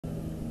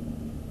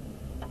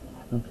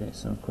Okay,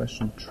 so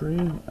question 3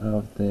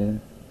 of the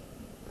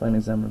final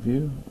exam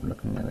review, we're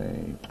looking at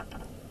a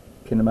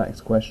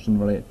kinematics question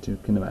related to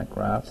kinematic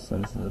graphs. So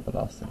this is a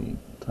velocity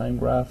time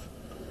graph,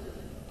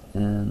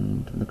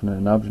 and we're looking at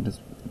an object that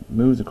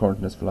moves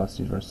according to this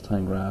velocity versus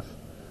time graph,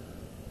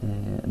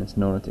 and it's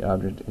known that the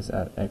object is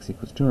at x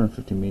equals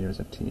 250 meters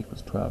at t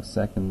equals 12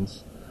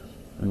 seconds,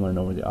 and we want to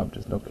know where the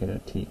object is located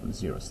at t equals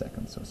 0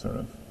 seconds. So sort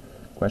of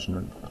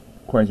question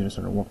requires you to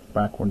sort of work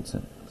backwards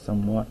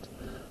somewhat,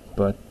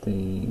 but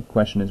the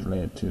question is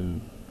related to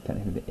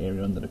technically the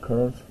area under the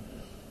curve.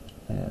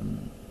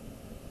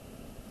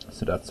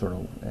 So that's sort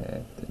of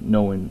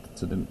knowing,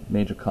 so the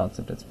major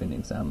concept that's been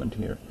examined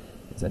here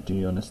is that do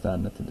you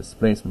understand that the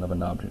displacement of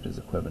an object is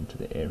equivalent to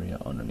the area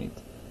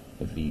underneath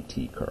a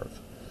VT curve.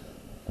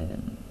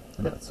 And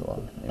that's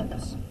all.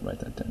 Just write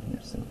that down here.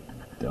 So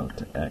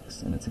delta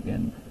x, and it's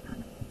again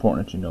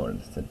important that you know that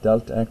it's the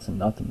delta x and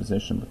not the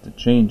position, but the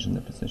change in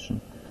the position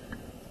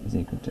is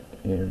equal to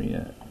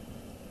area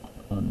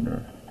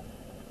under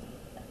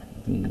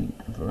V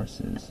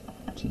versus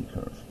T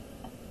curve.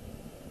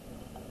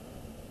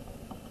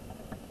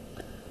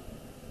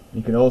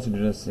 You can also do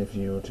this if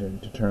you were to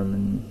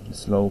determine the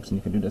slopes, and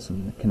you can do this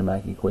in the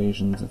kinematic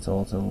equations. It's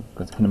also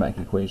because kinematic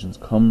equations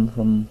come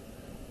from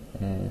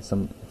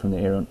some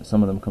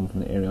of them come from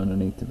the area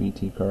underneath the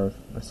VT curve,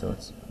 so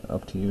it's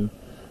up to you.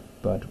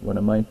 But what I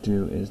might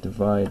do is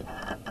divide.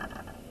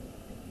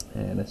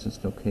 Let's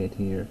just locate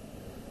here.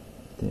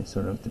 The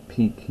sort of the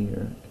peak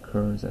here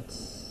occurs at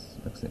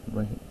looks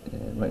like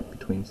right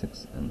between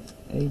 6 and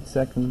 8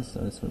 seconds. So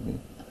this would be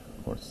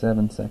or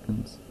 7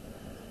 seconds.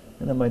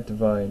 And I might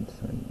divide,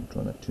 I didn't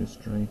draw that too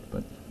straight,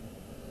 but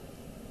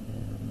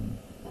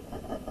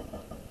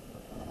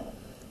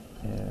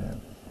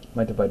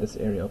might divide this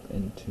area up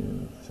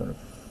into sort of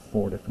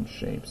 4 different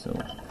shapes. So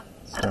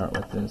start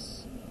with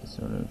this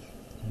sort of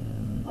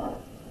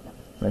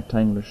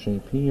rectangular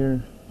shape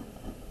here,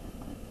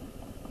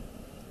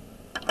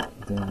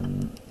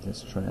 then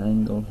this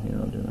triangle here,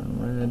 I'll do it in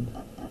red.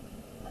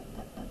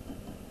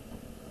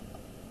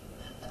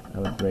 I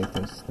would break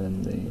this,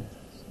 then the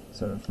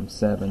sort of from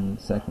 7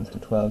 seconds to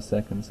 12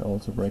 seconds, I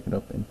also break it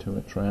up into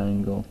a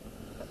triangle.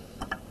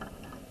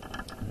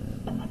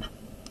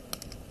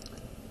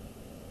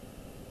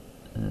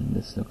 And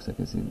this looks like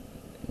it's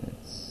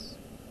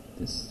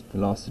this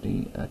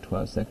velocity at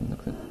 12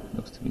 seconds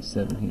looks to be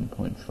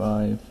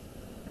 17.5.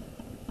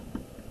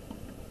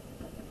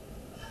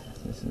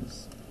 This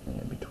is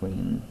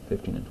between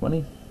 15 and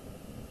 20.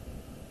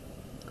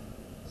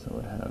 So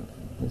we'd have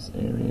this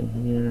area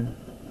here.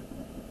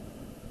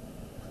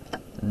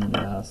 And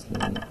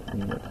lastly, we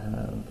would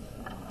have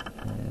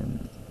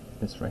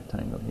this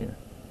rectangle here.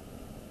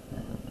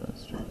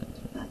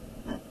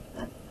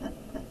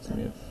 So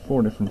we have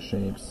 4 different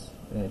shapes,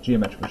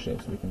 geometrical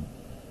shapes. We can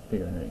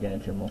figure it out again.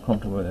 If you're more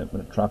comfortable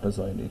with a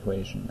trapezoid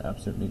equation,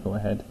 absolutely go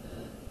ahead.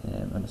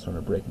 I'm sort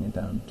of breaking it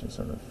down to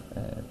sort of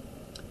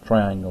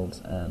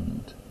triangles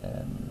and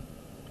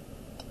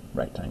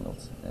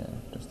rectangles,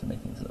 just to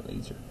make things a little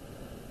easier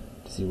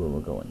to see where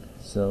we're going.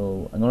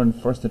 So I'm going to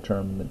first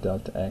determine the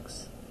delta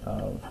x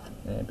of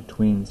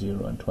between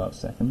 0 and 12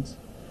 seconds.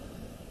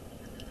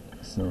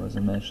 So as I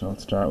mentioned, I'll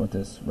start with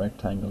this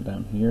rectangle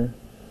down here.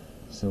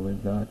 So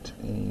we've got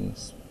a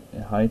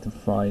height of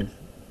 5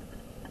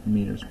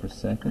 meters per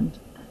second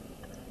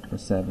for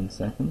 7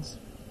 seconds.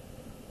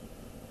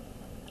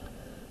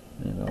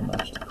 Maybe I'll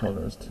match the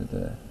colors to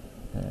the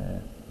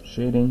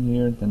shading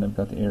here. Then I've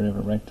got the area of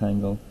a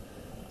rectangle.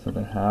 So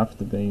that half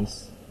the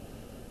base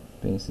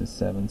is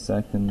 7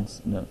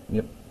 seconds.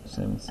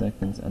 7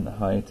 seconds, and the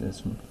height is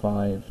from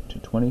 5 to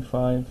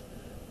 25,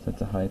 so that's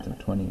a height of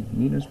 20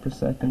 meters per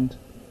second.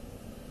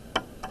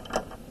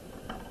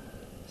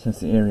 So that's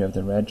the area of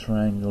the red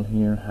triangle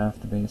here, half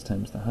the base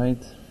times the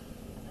height,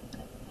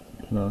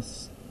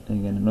 plus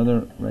again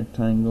another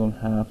rectangle,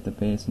 half the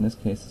base, in this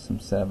case is from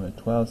 7 to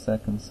 12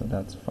 seconds, so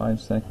that's 5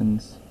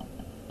 seconds,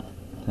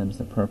 times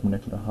the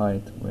perpendicular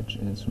height, which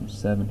is from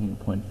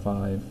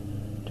 17.5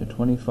 to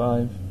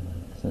 25,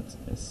 so that's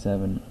a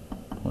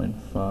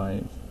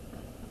 7.5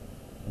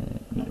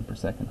 meter per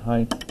second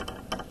height.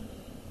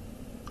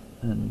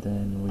 And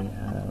then we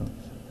have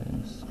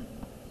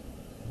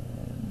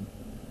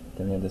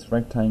this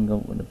rectangle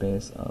with a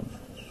base of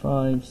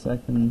 5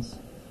 seconds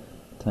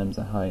times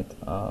a height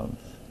of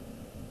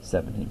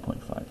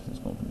 17.5. So it's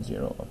going from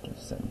 0 up to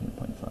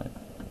 17.5.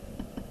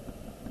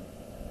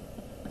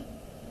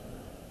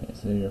 Okay,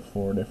 so there are your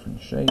 4 different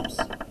shapes.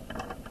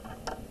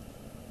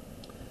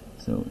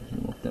 So if you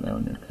work that out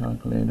on your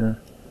calculator,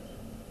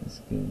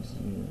 this gives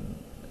you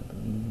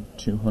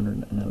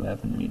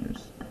 211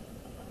 meters.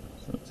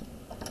 So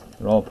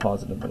they're all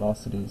positive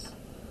velocities,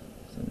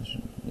 so this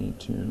should lead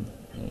to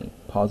a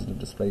positive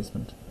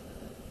displacement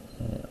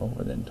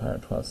over the entire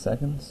 12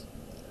 seconds.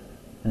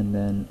 And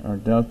then our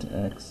delta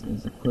x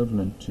is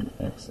equivalent to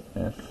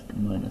xf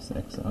minus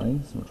xi,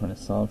 so we're trying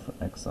to solve for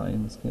xi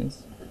in this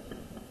case.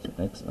 So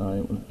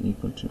xi will be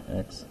equal to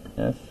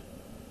xf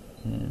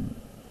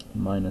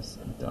minus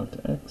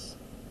delta x.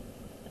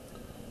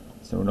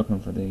 So we're looking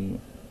for the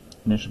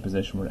initial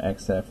position where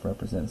xf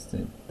represents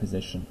the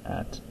position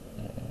at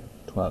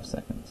 12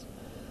 seconds.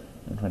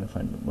 I'm trying to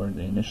find where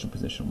the initial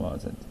position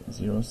was at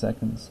 0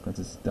 seconds, because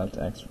this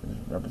delta x is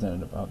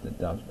representative of the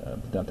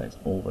delta x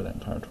over that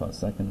entire 12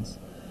 seconds.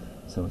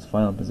 So its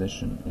final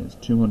position is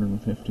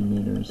 250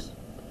 meters,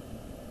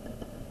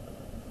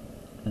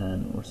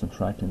 and we're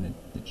subtracting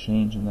the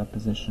change in that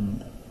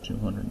position,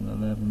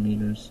 211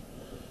 meters.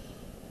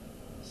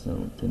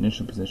 So the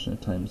initial position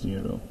at time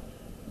 0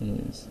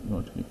 is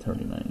going to be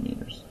 39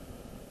 meters.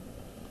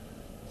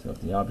 So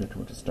if the object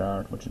were to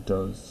start, which it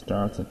does,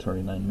 starts at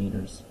 39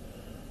 meters,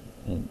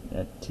 and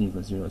at t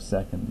equals 0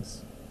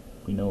 seconds,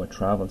 we know it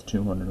travels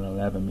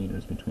 211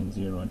 meters between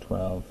 0 and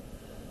 12,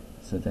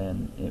 so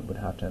then it would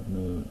have to have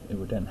moved, it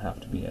would then have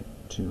to be at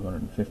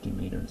 250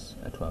 meters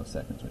at 12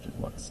 seconds, which is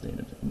what's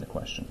stated in the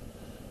question.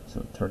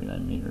 So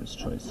 39 meters,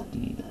 choice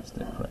D is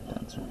the correct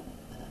answer.